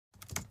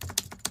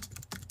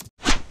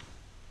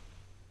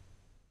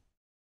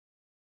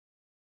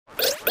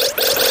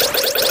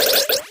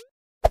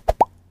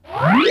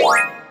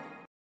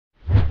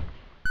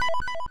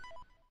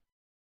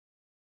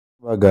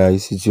Hi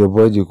guys, it's your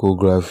boy Diko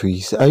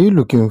Graphics. Are you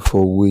looking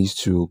for ways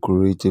to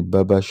create a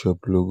barbershop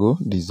logo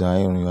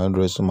design on your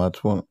Android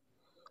smartphone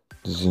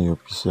using your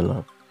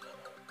Pixellab?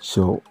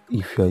 So,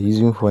 if you are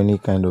using for any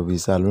kind of a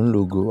salon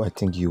logo, I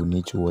think you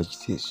need to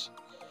watch this.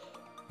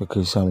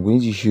 Okay, so I'm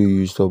going to show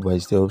you step by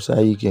step how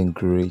you can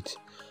create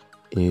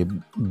a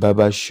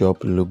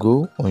barbershop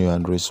logo on your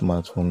Android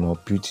smartphone or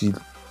beauty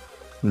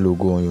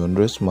logo on your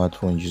Android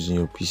smartphone using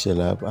your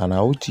Pixellab, and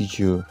I will teach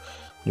you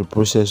the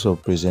process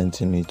of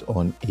presenting it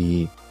on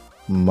a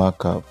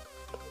markup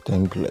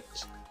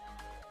template.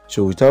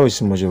 So without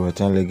wasting much of our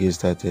time, let's get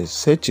started.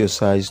 Set your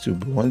size to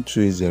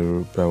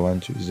 120 by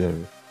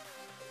 120.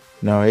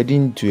 Now head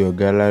into your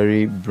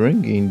gallery,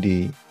 bring in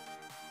the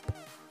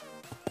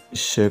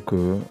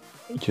circle,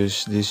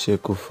 just this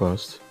circle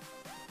first,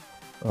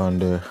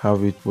 and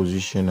have it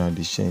positioned at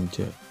the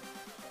center.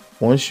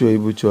 Once you're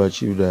able to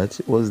achieve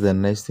that, what's the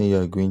next thing you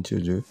are going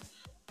to do?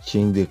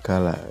 Change the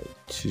color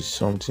to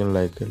something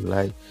like a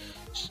light,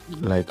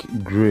 like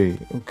gray,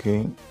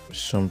 okay,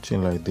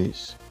 something like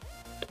this.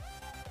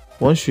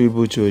 Once you're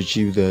able to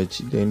achieve that,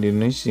 then the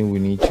next thing we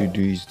need to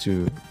do is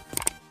to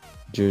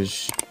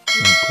just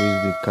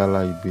increase the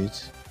color a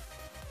bit.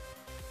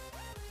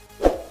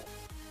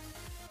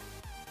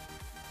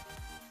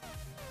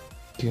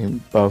 Okay,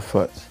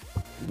 perfect.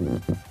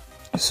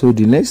 So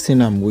the next thing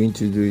I'm going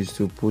to do is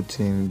to put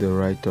in the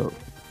write-up.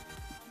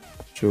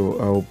 So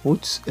I'll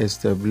put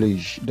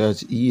establish,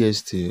 that's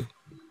EST,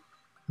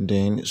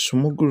 then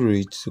smuggle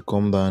rate to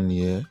come down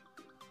here.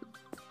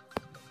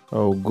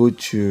 I'll go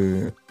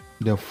to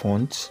the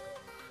font,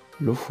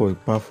 look for a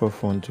perfect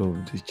font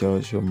of the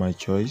choice of my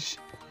choice.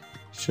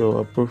 So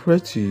I prefer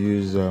to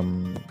use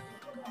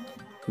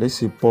let's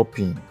say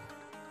popping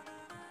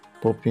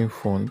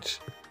font,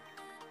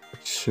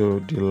 so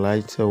the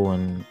lighter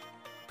one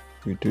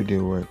will do the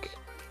work.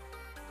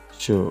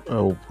 So I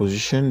will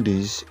position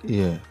this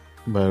here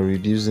by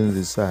reducing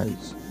the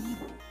size.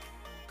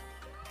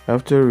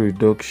 After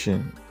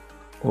reduction,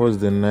 what's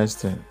the next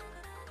thing?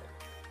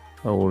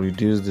 I will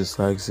reduce the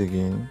size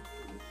again,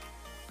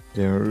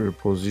 then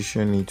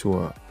reposition it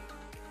well.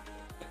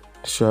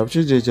 So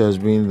after that has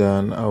been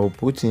done, I will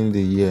put in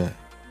the year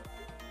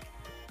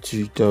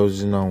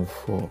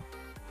 2004.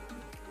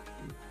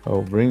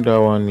 I'll bring that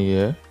one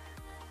here.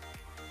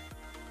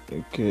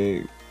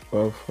 Okay,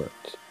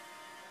 perfect.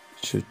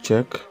 So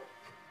check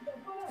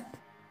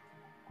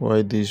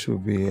why this will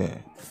be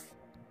here.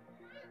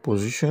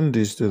 Position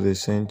this to the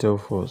center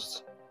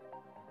first,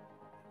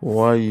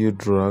 while you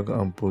drag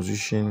and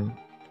position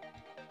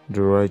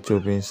the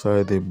write-up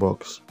inside the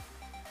box.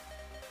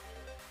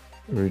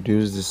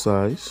 Reduce the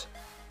size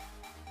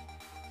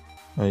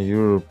and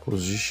you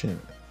reposition.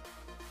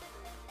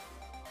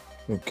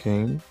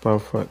 Okay,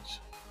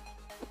 perfect.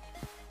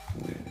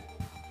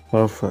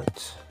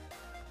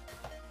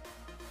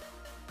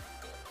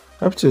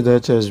 After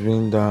that has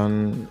been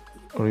done,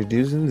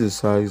 reducing the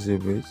size a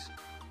bit.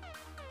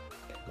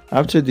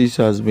 After this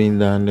has been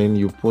done, then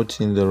you put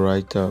in the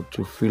write-up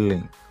to fill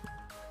in.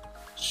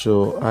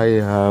 So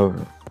I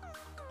have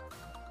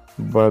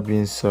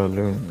barbing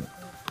salon.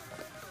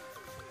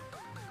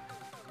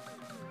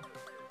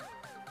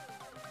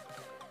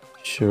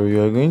 So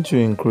you are going to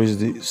increase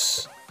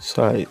this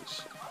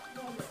size.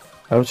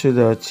 After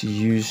that,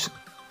 use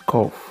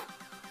curve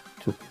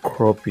to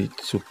crop it,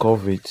 to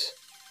curve it.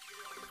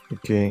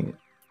 Okay,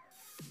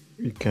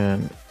 you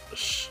can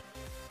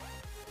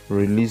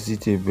release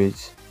it a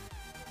bit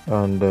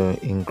and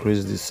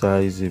increase the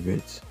size a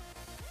bit.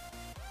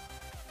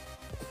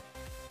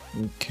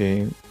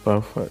 Okay,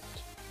 perfect.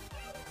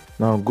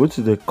 Now go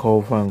to the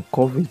curve and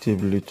curve it a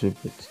little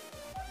bit.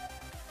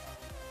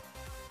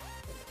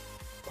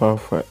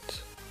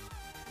 Perfect.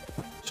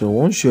 So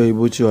once you're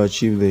able to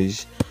achieve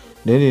this,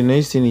 then the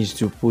next thing is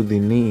to put the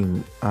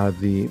name at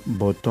the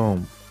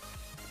bottom.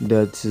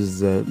 That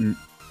is the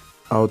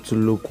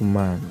Outlook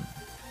man.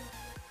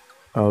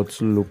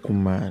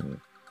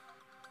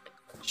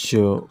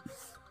 So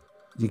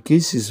the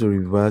case is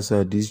reversed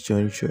at this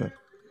juncture.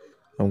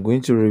 I'm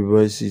going to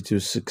reverse it to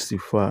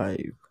 65.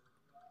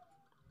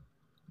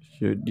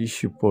 So this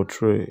should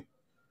portray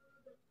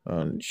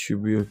and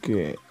should be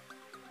okay.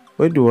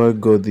 Where do I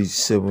got this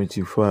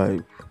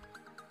 75?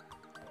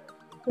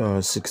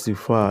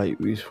 65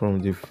 is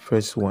from the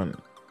first one.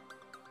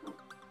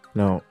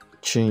 Now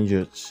change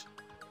it,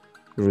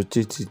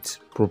 rotate it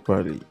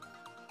properly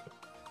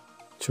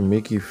to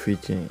make it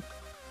fitting.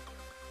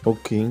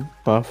 Okay,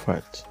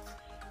 perfect.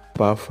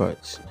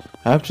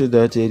 After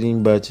that,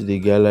 heading back to the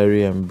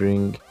gallery and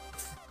bring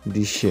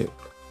this shape,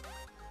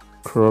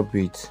 crop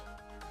it.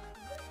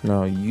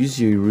 Now use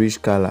your erase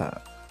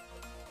color,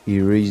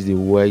 erase the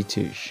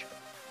whitish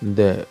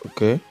there.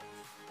 Okay,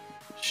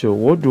 so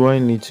what do I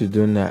need to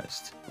do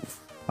next?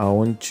 I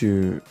want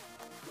to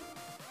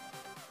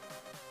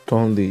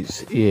turn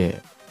this here.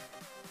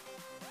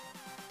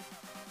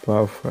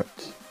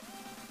 Perfect.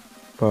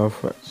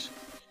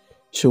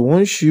 So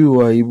once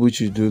you are able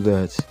to do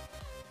that,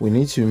 we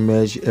need to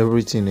merge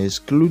everything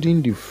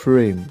excluding the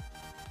frame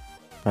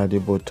at the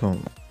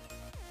bottom.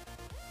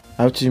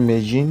 After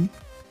merging,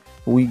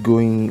 we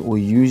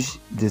use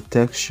the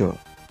texture,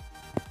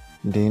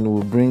 then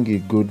we'll bring a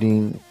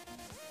golden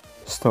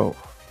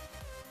stuff.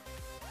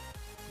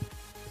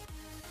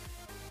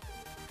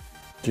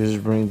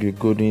 Just bring a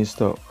golden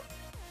stuff.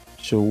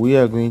 So we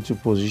are going to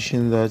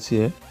position that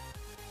here,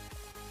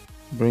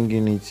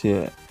 bringing it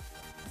here,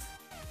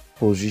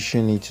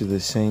 position it to the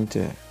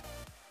center.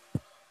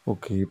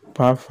 Okay,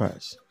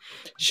 perfect.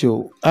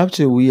 So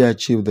after we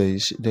achieve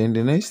this, then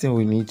the next thing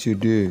we need to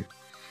do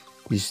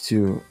is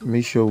to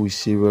make sure we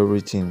save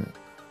everything.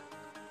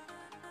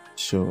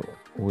 So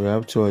we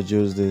have to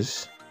adjust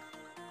this.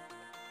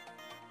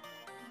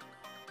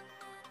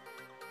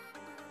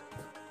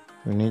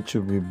 We need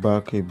to be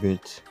back a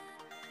bit.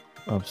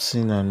 I've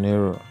seen an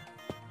error.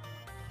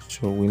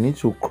 So we need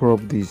to crop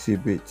this a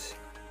bit.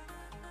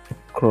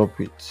 Crop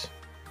it.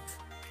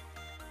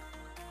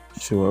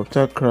 So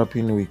after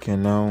cropping, we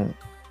can now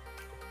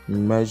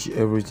merge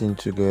everything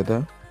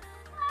together.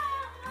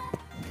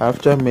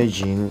 After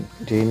merging,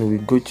 then we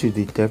go to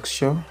the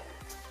texture.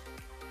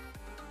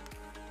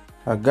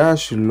 I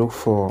guys should look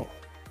for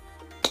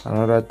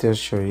another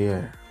texture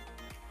here.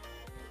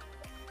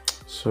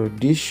 So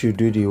this should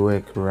do the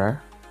work, right?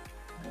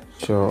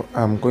 So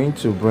I'm going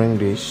to bring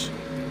this.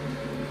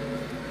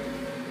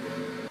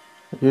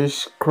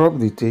 Just crop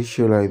the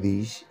texture like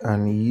this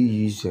and you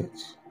use it.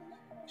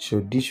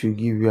 So this will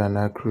give you an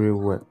accurate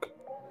work.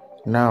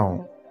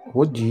 Now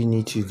what do you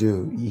need to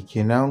do? You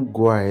can now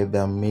go ahead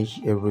and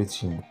mesh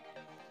everything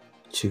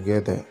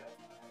together.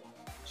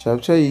 So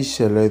after you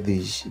select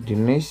this, the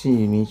next thing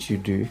you need to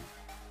do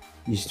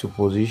is to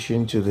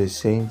position to the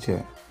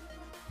center.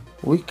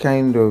 What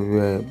kind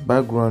of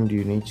background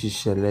you need to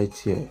select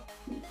here?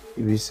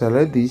 If you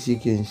select this, you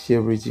can see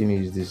everything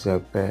is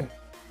disappear.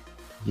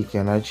 You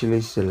can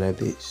actually select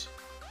this.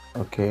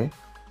 Okay,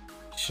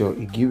 so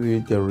it gives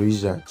you the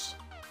results.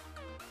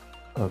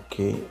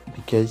 Okay,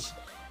 because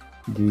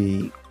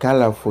the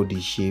color for the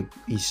shape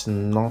is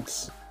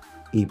not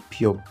a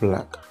pure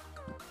black.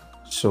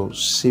 So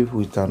save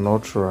with an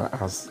ultra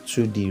as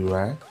 2D,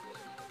 right?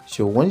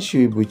 So once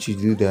you're able to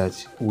do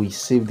that, we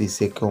save the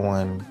second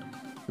one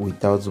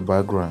without the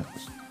background.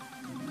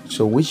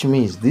 So which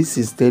means this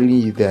is telling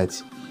you that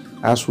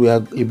as we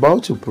are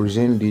about to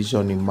present this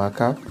on a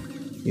markup,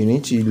 you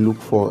need to look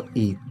for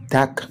a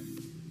dark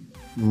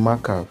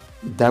markup,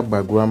 dark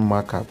background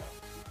markup.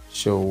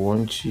 So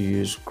once you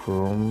use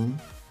Chrome,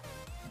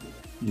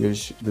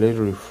 just let's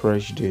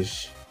refresh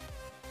this.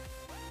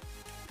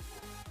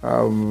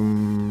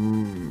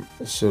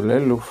 So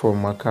let's look for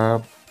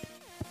markup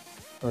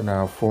on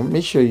our phone.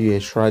 Make sure you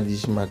extract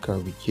this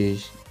markup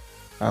because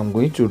I'm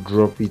going to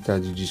drop it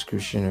at the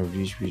description of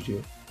this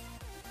video.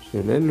 So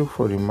let's look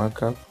for the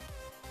markup.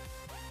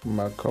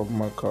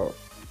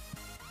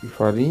 If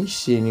I didn't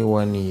see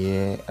anyone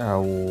here, I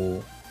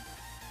will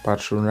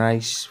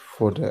patronize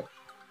further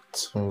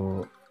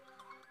to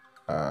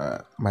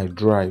my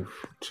drive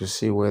to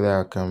see whether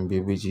I can be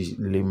able to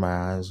lay my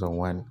hands on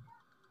one.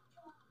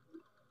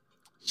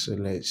 So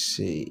let's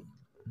see.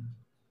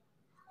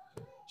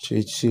 So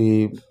it's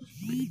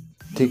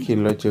take a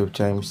lot of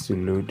times to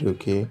load.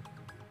 Okay,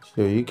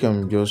 so you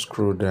can just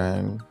scroll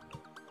down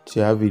to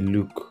have a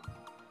look.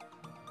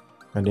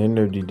 At the end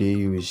of the day,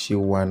 you will see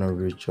one of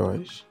your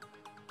choice.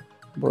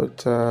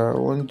 But I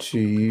want to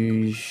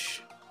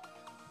use.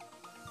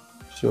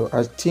 So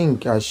I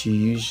think I should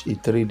use a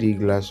 3D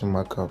glass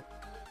markup.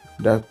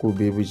 That could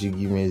be able to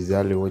give me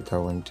exactly what I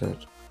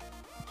wanted.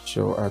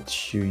 So I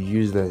should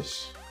use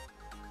this.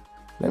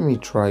 Let me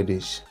try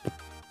this.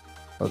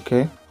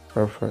 Okay,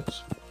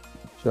 perfect.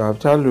 So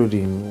after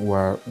loading,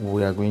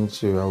 we are going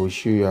to, I will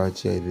show you how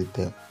to edit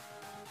them.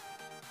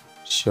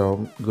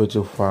 So go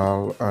to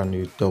file and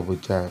you double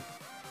tap,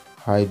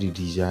 hide the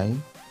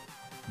design,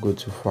 go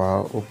to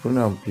file, open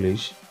and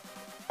place,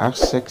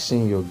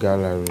 accessing your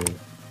gallery,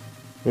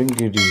 bring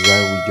the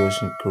design we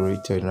just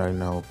created right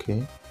now.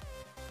 Okay,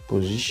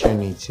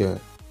 position it here.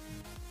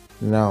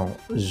 Now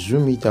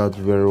zoom it out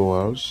very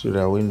well so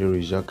that when the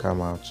result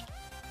come out,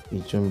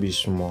 it won't be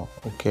small.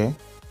 Okay,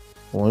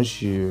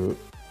 once you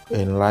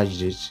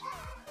enlarge it,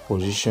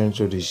 position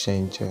to the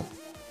center.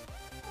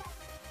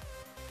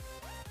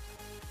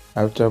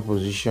 After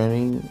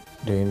positioning,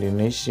 then the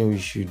next thing we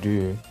should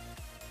do,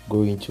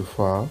 go into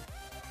file,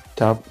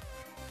 tap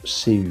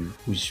save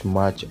with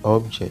match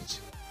object,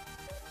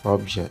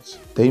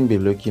 then be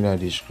looking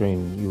at the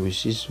screen. You will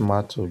see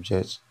smart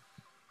objects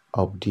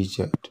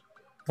updated.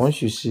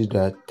 Once you see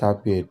that,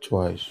 tap here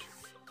twice.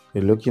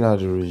 You're looking at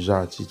the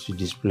results. It will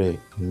display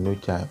in no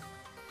time.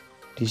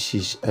 This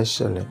is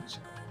excellent.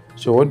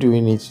 So what do we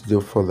need to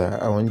do for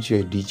that? I want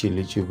you to edit a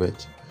little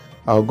bit.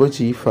 I'll go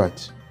to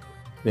effect,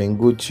 then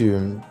go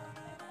to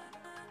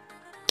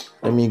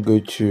let me go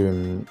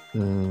to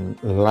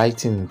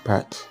lighting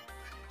part.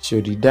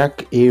 So the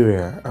dark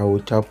area, I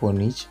will tap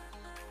on it,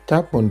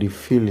 tap on the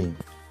filling.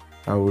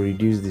 I will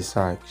reduce the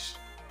size.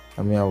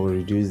 I will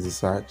reduce the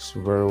size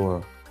very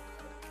well.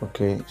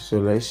 Okay, so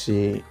let's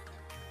say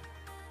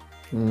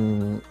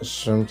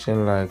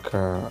something like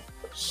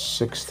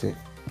 60.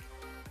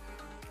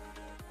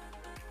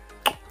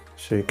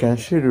 So you can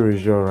see the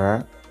result,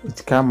 right?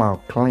 It come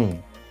out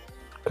clean.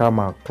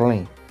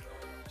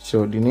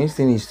 So the next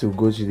thing is to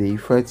go to the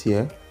effect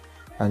here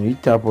and you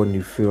tap on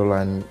the fill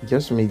and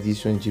just make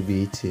this one to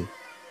be 80.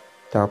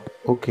 Tap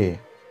OK.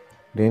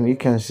 Then you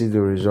can see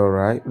the result,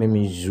 right? Let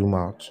me zoom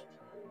out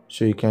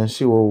so you can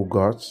see what we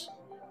got.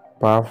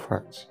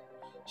 Perfect.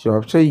 So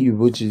after you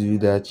able to do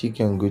that, you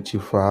can go to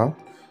file,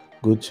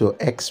 go to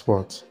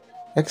export.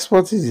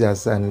 Export is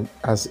as a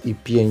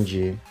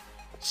PNG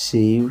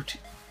saved.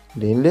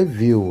 Then let's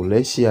view.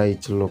 Let's see how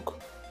it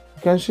look.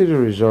 You can see the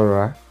result,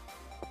 right?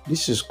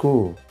 This is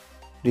cool.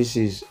 This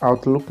is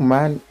Outlook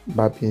Man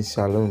Barbing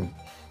Salon,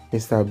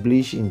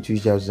 established in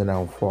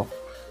 2004.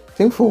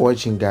 Thanks for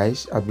watching,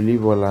 guys. I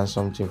believe we'll learn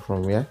something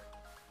from here.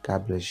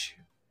 God bless you.